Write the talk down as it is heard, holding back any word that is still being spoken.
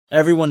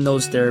Everyone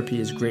knows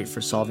therapy is great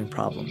for solving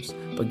problems,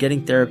 but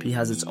getting therapy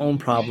has its own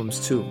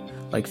problems too,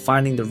 like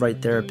finding the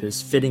right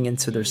therapist, fitting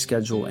into their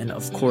schedule, and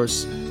of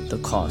course,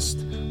 the cost.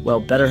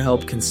 Well,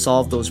 BetterHelp can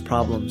solve those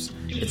problems.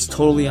 It's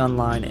totally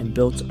online and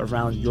built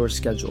around your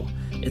schedule.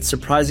 It's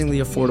surprisingly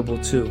affordable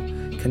too.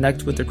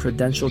 Connect with a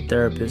credentialed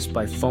therapist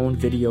by phone,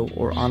 video,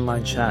 or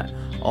online chat,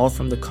 all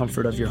from the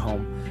comfort of your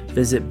home.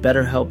 Visit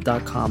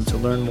BetterHelp.com to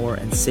learn more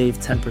and save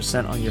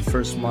 10% on your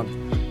first month.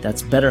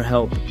 That's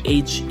BetterHelp,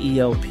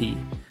 H-E-L-P.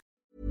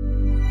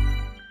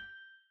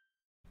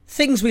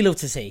 Things we love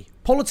to see.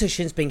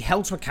 Politicians being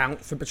held to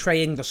account for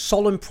betraying the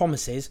solemn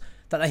promises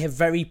that they have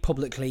very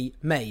publicly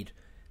made.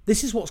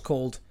 This is what's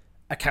called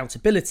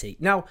accountability.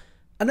 Now,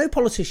 I know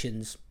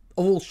politicians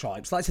of all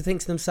stripes like to think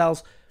to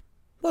themselves,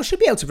 well, I should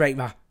be able to break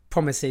my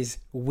promises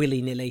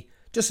willy-nilly,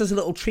 just as a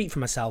little treat for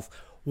myself.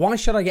 Why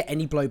should I get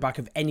any blowback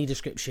of any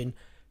description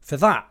for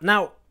that?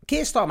 Now,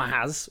 Keir Starmer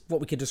has what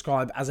we could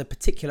describe as a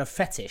particular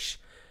fetish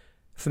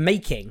for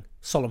making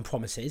solemn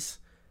promises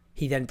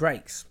he then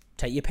breaks.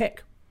 Take your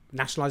pick.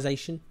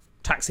 Nationalisation,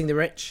 taxing the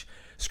rich,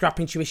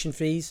 scrapping tuition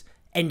fees,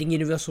 ending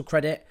universal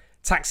credit,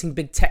 taxing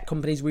big tech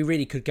companies. We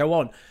really could go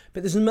on.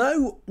 But there's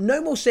no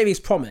more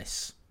serious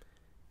promise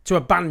to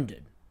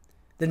abandon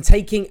than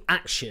taking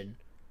action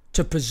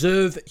to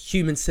preserve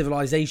human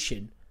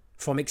civilization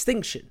from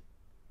extinction.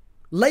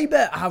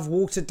 Labour have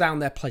watered down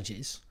their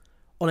pledges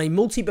on a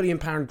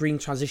multi-billion-pound green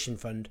transition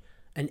fund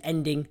and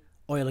ending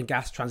oil and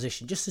gas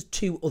transition, just as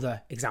two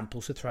other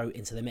examples to throw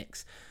into the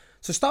mix.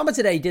 So Starmer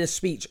today did a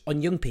speech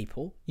on young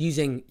people,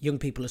 using young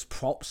people as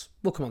props.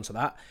 We'll come on to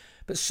that.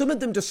 But some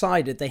of them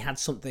decided they had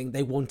something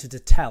they wanted to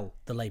tell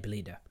the Labour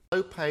leader.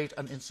 Low paid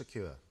and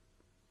insecure.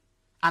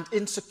 And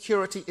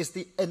insecurity is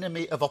the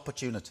enemy of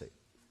opportunity.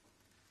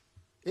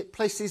 It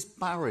places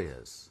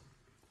barriers,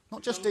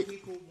 not just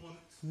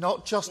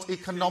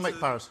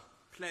economic barriers.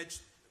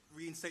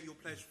 Reinstate your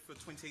pledge for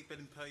 28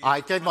 billion per year.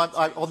 I gave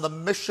on the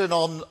mission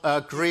on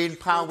green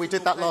power. We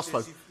did that last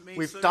vote.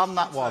 We've done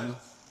that one.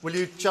 Will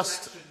you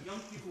just?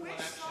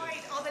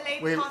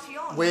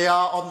 We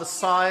are on the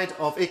side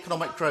of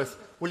economic growth.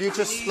 Will you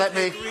just let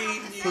me,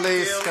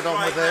 please, get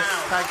on with this?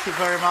 Thank you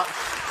very much.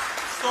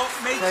 Stop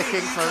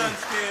making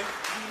U-turns here.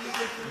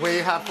 We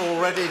have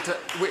already.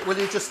 Will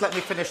you just let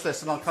me finish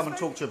this, and I'll come and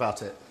talk to you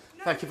about it?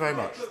 Thank you very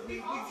much.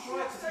 We've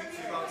tried to speak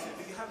to you about it,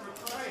 but you haven't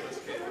replied.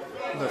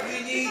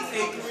 We need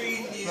a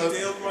Green New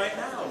Deal right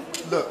now.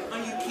 Look,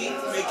 and you keep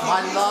making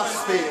my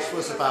last speech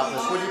was about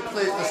this. Will you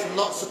please? There's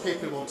lots of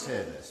people who want to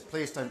hear this.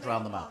 Please don't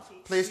drown them out.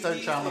 Please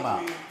don't drown them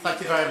out. Thank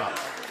you very much.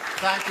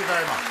 Thank you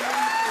very much.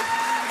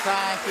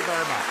 Thank you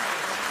very much.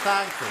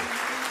 Thank you.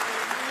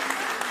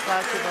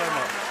 Thank you very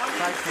much.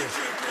 Thank you.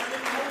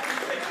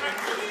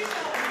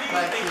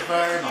 Thank you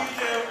very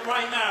much.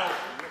 Right now.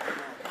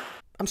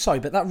 I'm sorry,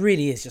 but that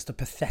really is just a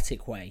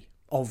pathetic way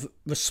of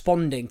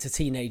responding to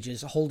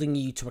teenagers holding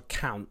you to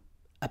account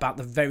about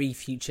the very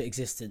future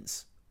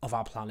existence of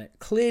our planet.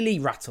 Clearly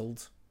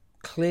rattled,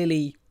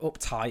 clearly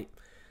uptight.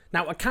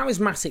 Now, a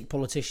charismatic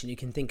politician who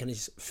can think on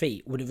his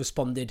feet would have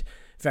responded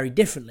very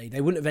differently.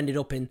 They wouldn't have ended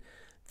up in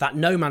that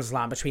no man's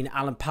land between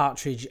Alan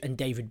Partridge and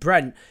David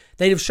Brent.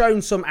 They'd have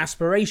shown some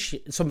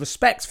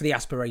respect for the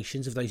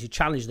aspirations of those who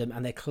challenge them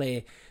and their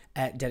clear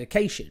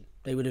dedication.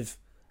 They would have,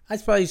 I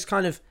suppose,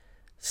 kind of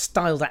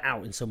styled it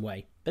out in some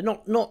way, but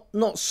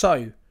not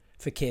so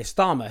for Keir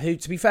Starmer, who,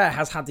 to be fair,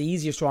 has had the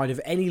easiest ride of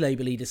any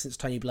Labour leader since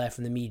Tony Blair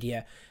from the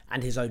media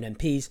and his own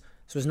MPs,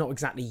 so is not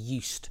exactly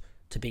used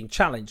to being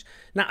challenged.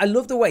 Now, I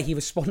love the way he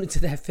responded to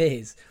their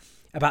fears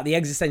about the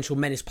existential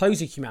menace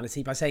posing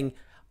humanity by saying,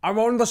 I'm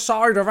on the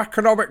side of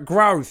economic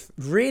growth.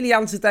 Really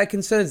answered their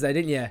concerns there,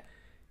 didn't you,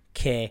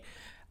 Keir?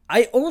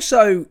 I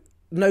also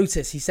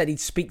noticed he said he'd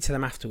speak to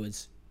them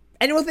afterwards.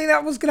 Anyone think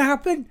that was going to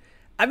happen?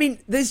 I mean,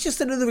 there's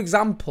just another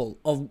example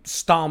of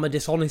Starmer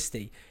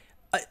dishonesty.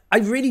 I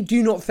really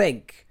do not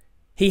think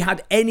he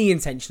had any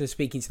intention of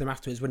speaking to them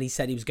afterwards when he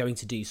said he was going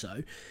to do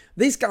so.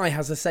 This guy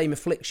has the same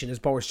affliction as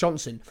Boris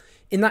Johnson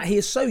in that he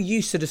is so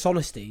used to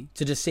dishonesty,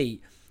 to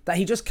deceit, that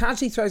he just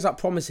casually throws out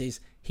promises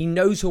he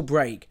knows he'll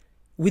break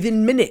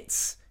within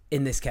minutes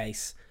in this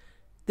case.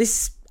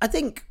 This, I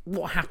think,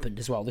 what happened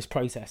as well, this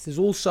protest, is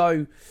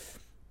also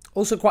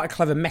quite a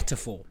clever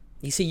metaphor.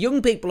 You see,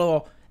 young people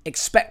are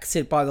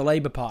expected by the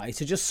Labour Party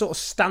to just sort of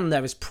stand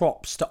there as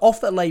props, to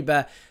offer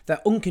Labour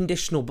their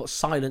unconditional but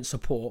silent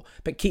support,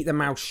 but keep their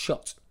mouths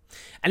shut.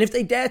 And if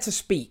they dare to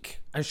speak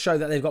and show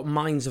that they've got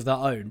minds of their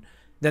own,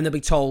 then they'll be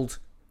told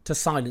to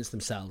silence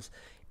themselves.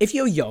 If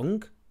you're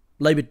young,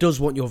 Labour does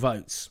want your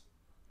votes,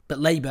 but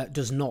Labour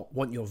does not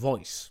want your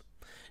voice.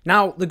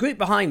 Now, the group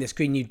behind this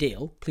Green New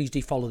Deal, please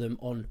do follow them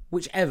on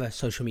whichever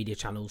social media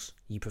channels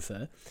you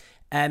prefer.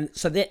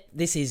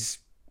 This is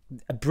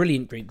a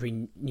brilliant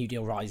Green New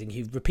Deal Rising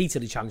who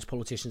repeatedly challenged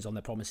politicians on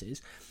their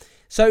promises.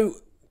 So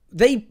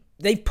they've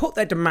put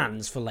their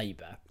demands for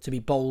Labour to be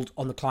bold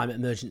on the climate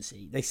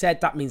emergency. They said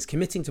that means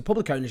committing to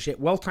public ownership,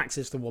 wealth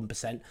taxes to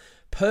 1%,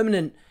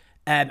 permanent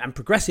and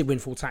progressive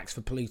windfall tax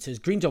for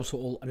polluters, green jobs for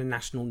all, and a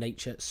national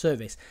nature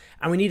service.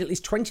 And we need at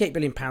least £28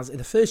 billion in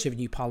the first year of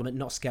a new parliament,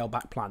 not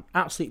scale-back plan.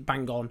 Absolute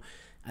bang on.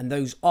 And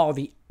those are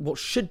what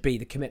should be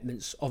the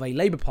commitments of a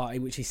Labour Party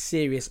which is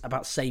serious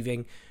about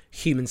saving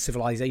human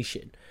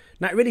civilization.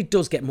 Now, it really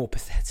does get more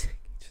pathetic.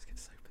 It just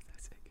gets so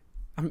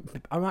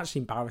pathetic. I'm actually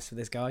embarrassed for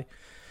this guy.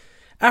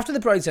 After the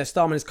protest,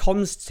 Starmer and his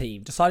comms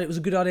team decided it was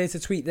a good idea to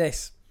tweet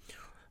this.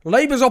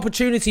 Labour's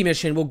opportunity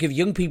mission will give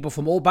young people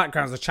from all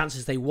backgrounds the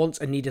chances they want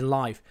and need in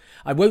life.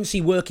 I won't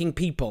see working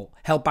people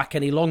held back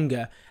any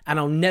longer, and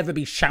I'll never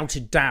be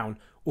shouted down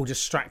or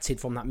distracted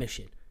from that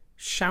mission.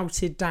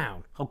 Shouted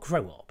down? I'll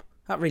grow up.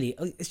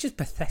 It's just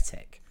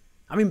pathetic.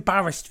 I'm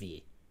embarrassed for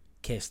you,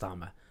 Keir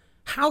Starmer.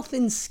 How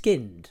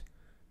thin-skinned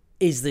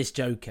is this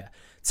joker?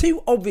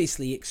 Two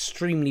obviously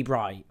extremely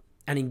bright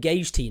and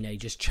engaged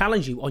teenagers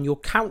challenge you on your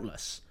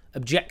countless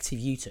objective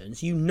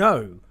U-turns. You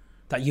know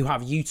that you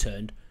have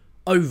U-turned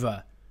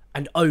over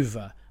and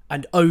over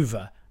and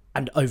over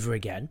and over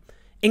again,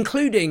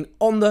 including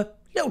on the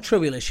little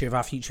trivial issue of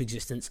our future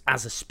existence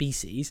as a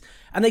species,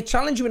 and they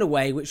challenge you in a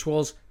way which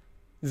was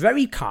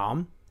very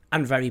calm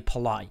and very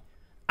polite.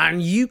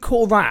 And you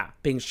call that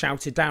being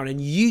shouted down,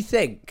 and you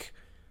think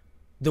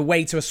the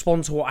way to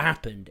respond to what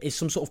happened is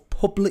some sort of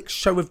public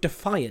show of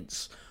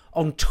defiance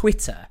on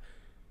Twitter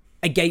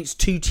against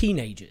two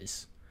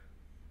teenagers.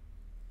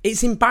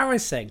 It's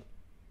embarrassing.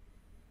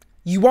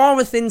 You are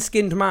a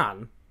thin-skinned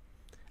man,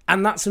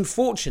 and that's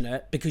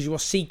unfortunate because you are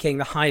seeking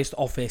the highest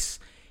office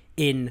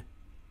in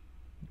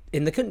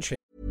the country.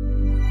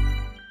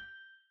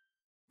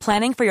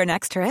 Planning for your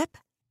next trip?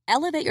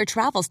 Elevate your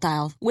travel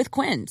style with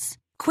Quince.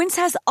 Quince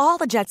has all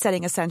the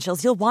jet-setting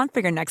essentials you'll want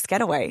for your next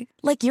getaway,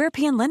 like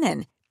European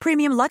linen,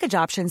 premium luggage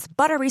options,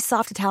 buttery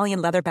soft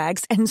Italian leather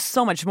bags, and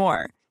so much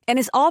more. And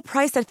is all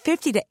priced at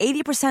 50 to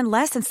 80%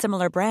 less than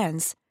similar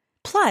brands.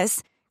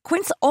 Plus,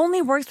 Quince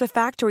only works with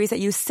factories that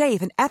use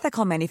safe and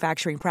ethical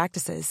manufacturing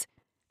practices.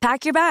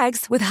 Pack your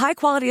bags with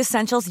high-quality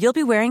essentials you'll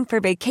be wearing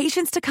for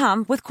vacations to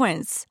come with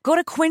Quince. Go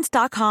to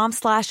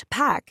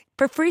quince.com/pack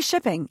for free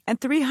shipping and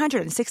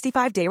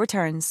 365-day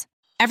returns.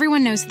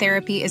 Everyone knows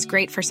therapy is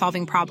great for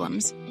solving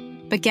problems,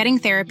 but getting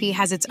therapy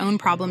has its own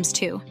problems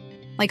too,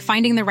 like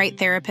finding the right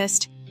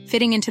therapist,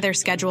 fitting into their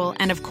schedule,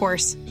 and of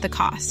course, the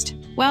cost.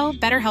 Well,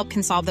 BetterHelp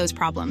can solve those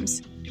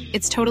problems.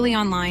 It's totally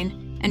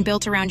online and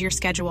built around your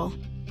schedule.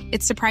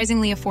 It's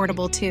surprisingly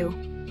affordable too.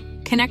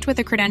 Connect with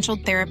a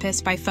credentialed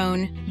therapist by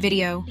phone,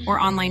 video, or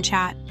online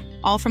chat,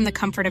 all from the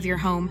comfort of your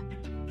home.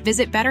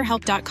 Visit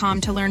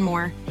BetterHelp.com to learn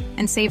more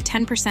and save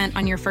 10%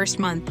 on your first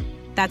month.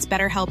 That's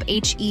BetterHelp,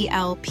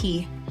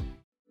 H-E-L-P.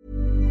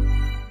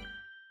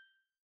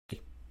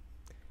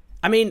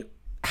 I mean,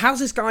 how's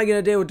this guy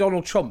going to deal with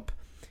Donald Trump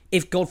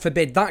if, God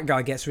forbid, that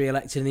guy gets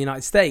re-elected in the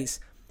United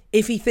States?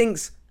 If he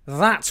thinks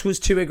that was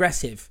too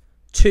aggressive,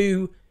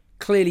 two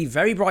clearly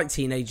very bright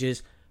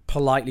teenagers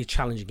politely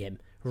challenging him,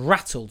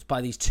 rattled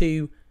by these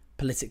two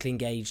politically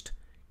engaged,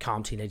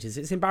 calm teenagers.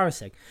 It's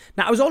embarrassing.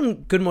 Now, I was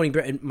on Good Morning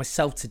Britain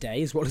myself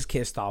today, as well as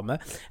Keir Starmer,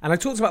 and I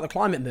talked about the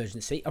climate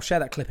emergency. I'll share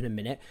that clip in a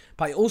minute.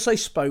 But I also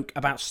spoke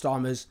about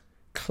Starmer's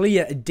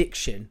clear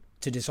addiction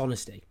to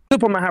dishonesty. The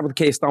problem I have with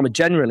Keir Starmer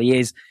generally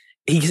is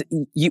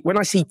when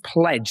I see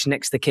pledge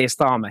next to Keir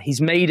Starmer,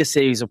 he's made a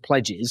series of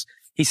pledges.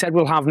 He said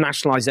we'll have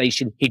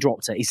nationalisation, he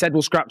dropped it. He said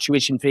we'll scrap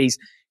tuition fees,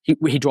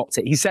 he dropped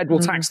it. He said we'll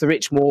tax the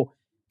rich more,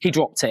 he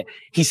dropped it.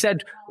 He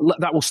said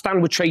that we'll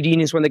stand with trade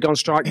unions when they go on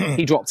strike,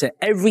 he dropped it.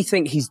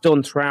 Everything he's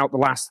done throughout the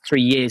last 3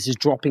 years is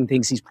dropping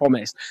things he's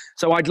promised.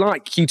 So I'd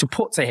like you to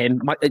put to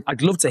him,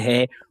 I'd love to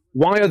hear,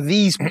 why are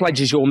these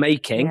pledges you're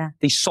making,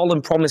 these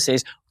solemn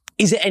promises,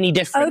 is it any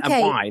different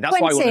and why?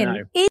 That's what I want to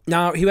know.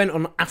 Now, he went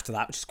on after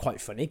that, which is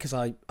quite funny because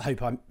I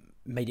hope I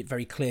made it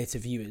very clear to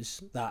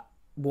viewers that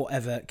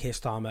whatever Keir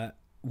Starmer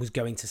was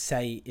going to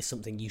say is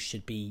something you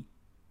should be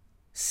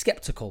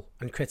sceptical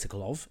and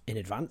critical of in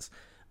advance.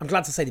 I'm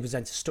glad to say the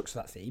presenter stuck to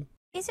that theme.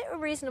 Is it a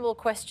reasonable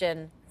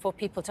question for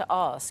people to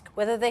ask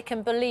whether they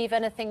can believe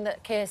anything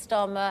that Keir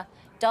Starmer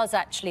does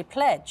actually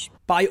pledge?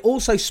 But I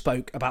also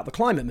spoke about the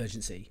climate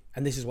emergency,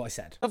 and this is what I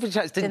said.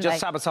 Suffragettes didn't just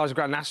sabotage the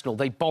Grand National,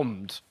 they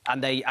bombed.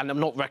 And I'm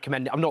not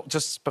recommending,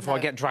 I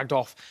get dragged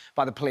off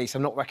by the police,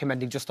 I'm not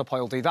recommending Just Stop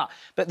Oil do that.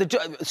 But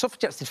the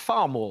suffragettes did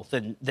far more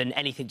than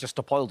anything Just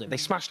Stop Oil did. They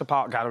smashed the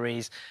park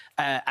galleries,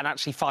 and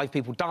actually 5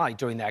 people died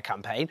during their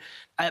campaign.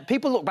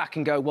 People look back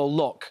and go, well,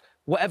 look,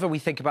 whatever we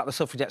think about the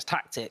suffragettes'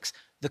 tactics,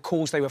 the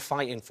cause they were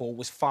fighting for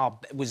was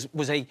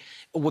the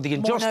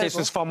injustice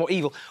was far more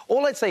evil.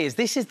 All I'd say is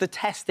the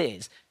test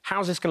is,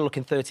 how's this going to look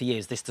in 30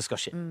 years, this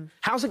discussion?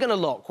 How's it going to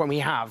look when we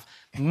have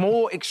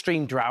more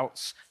extreme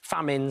droughts,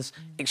 famines,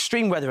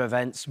 extreme weather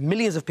events,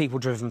 millions of people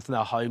driven from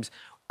their homes?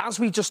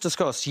 As we just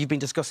discussed, you've been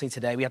discussing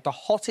today, we had the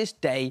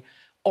hottest day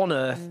on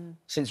Earth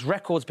since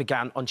records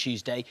began on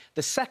Tuesday.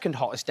 The second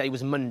hottest day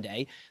was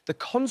Monday. The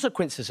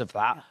consequences of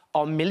that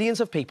are millions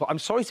of people. I'm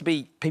sorry to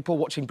be people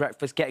watching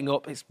breakfast, getting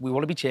up. We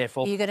want to be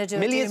cheerful. Are you going to do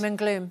a doom and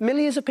gloom?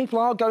 Millions of people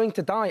are going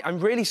to die. I'm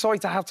really sorry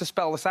to have to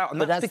spell this out.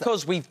 And that's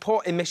because we've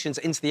put emissions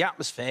into the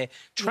atmosphere,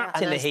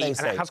 trapped in the heat,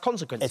 and it has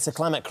consequences. It's a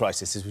climate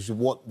crisis, which is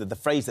what the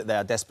phrase that they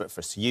are desperate for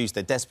us to use.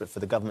 They're desperate for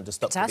the government to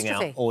stop putting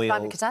out oil.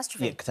 Climate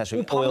catastrophe. Yeah,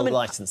 catastrophe. Oil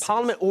licenses.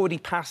 Parliament already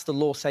passed a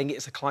law saying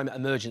it's a climate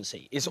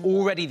emergency. It's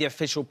already the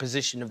official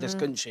position of this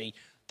country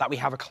that we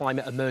have a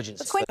climate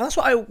emergency. And that's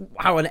what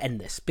I want to end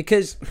this,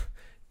 because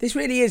this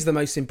really is the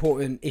most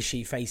important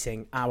issue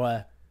facing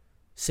our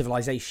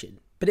civilization.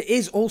 But it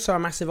is also a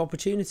massive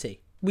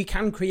opportunity. We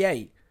can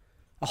create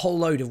a whole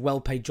load of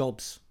well-paid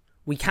jobs.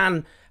 We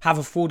can have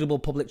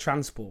affordable public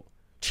transport,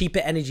 cheaper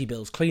energy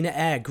bills, cleaner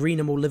air,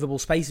 greener, more livable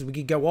spaces. We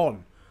could go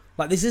on.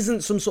 Like, this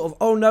isn't some sort of,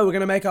 oh no, we're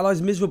going to make our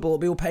lives miserable, it'll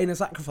be all pain and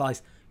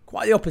sacrifice.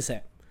 Quite the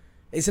opposite.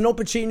 It's an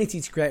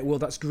opportunity to create a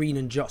world that's green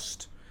and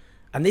just.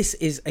 And this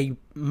is a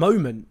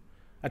moment,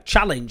 a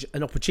challenge,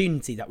 an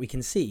opportunity that we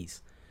can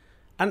seize.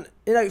 And,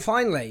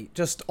 finally,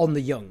 just on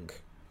the young,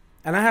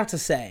 and I have to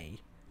say,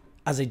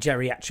 as a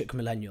geriatric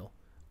millennial,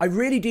 I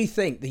really do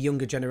think the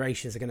younger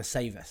generations are going to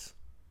save us.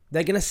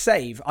 They're going to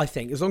save, I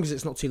think, as long as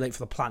it's not too late for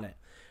the planet,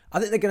 I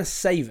think they're going to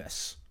save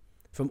us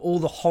from all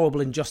the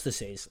horrible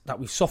injustices that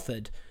we've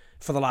suffered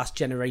for the last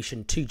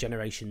generation, 2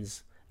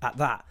 generations at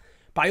that.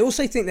 But I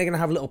also think they're going to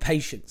have a little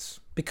patience,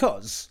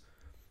 because,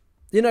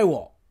 you know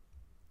what?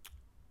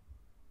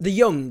 The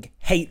young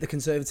hate the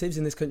Conservatives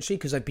in this country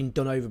because they've been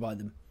done over by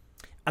them.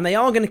 And they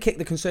are going to kick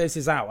the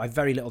Conservatives out. I have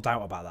very little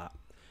doubt about that.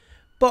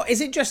 But it's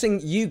interesting,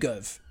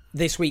 YouGov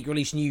this week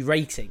released new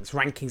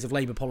rankings of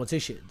Labour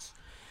politicians.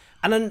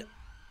 And then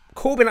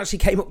Corbyn actually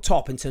came up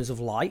top in terms of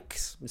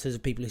likes, in terms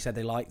of people who said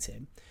they liked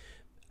him.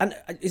 And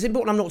it's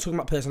important, I'm not talking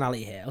about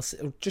personality here.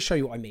 I'll just show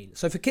you what I mean.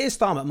 So for Keir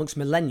Starmer, amongst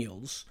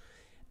millennials,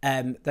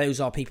 those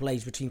are people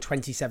aged between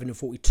 27 and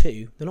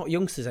 42. They're not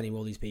youngsters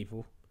anymore, these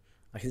people.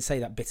 I can say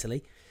that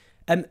bitterly.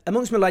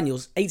 Amongst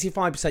millennials,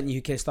 85% knew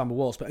who Keir Starmer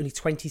was, but only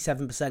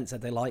 27%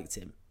 said they liked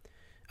him.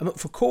 And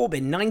for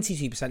Corbyn,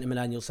 92% of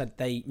millennials said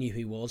they knew who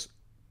he was,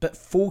 but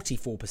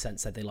 44%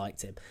 said they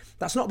liked him.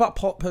 That's not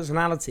about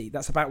personality,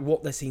 that's about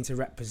what they're seen to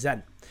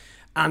represent.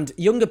 And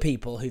younger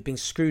people who've been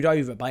screwed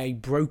over by a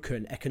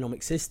broken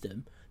economic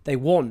system, they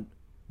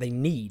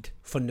need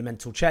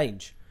fundamental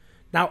change.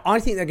 Now, I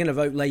think they're going to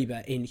vote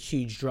Labour in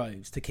huge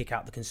droves to kick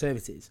out the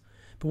Conservatives.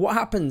 But what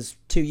happens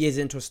 2 years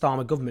into a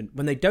Starmer government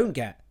when they don't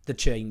get the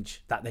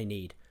change that they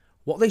need?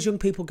 What are those young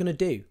people going to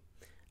do?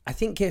 I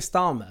think Keir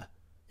Starmer,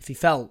 if he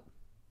felt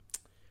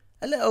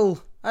a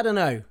little,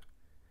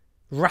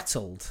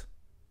 rattled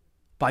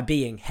by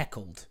being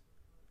heckled,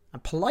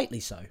 and politely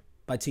so,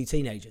 by 2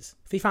 teenagers,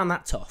 if he found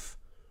that tough,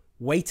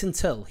 wait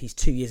until he's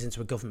 2 years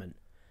into a government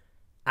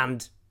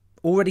and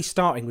already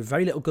starting with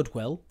very little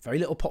goodwill, very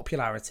little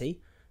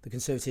popularity. The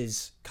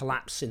Conservatives'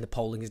 collapse in the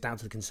polling is down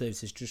to the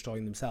Conservatives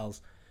destroying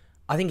themselves.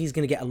 I think he's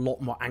going to get a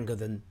lot more anger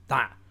than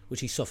that,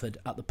 which he suffered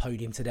at the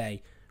podium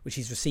today, which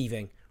he's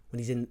receiving when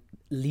he's in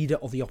leader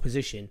of the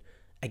opposition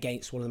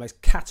against one of the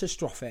most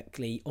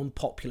catastrophically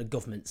unpopular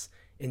governments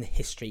in the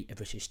history of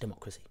British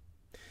democracy.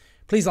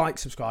 Please like,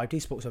 subscribe, do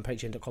support us on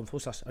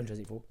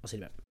patreon.com/Andrew84. I'll see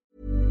you in a bit.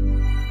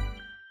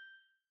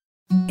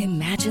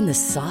 Imagine the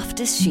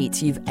softest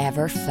sheets you've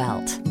ever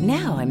felt.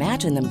 Now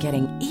imagine them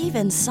getting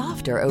even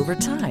softer over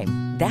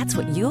time. That's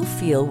what you'll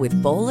feel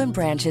with Boll &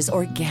 Branch's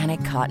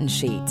organic cotton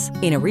sheets.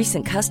 In a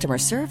recent customer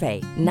survey,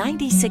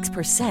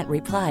 96%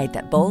 replied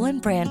that Boll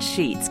 & Branch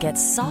sheets get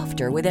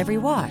softer with every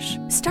wash.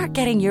 Start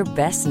getting your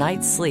best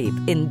night's sleep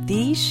in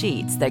these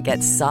sheets that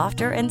get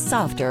softer and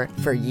softer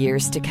for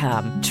years to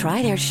come.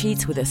 Try their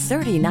sheets with a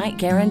 30-night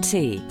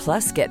guarantee.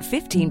 Plus, get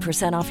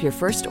 15% off your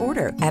first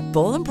order at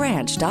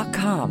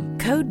bollandbranch.com.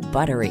 Code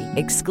BUTTERY.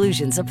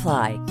 Exclusions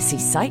apply. See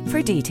site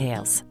for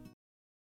details.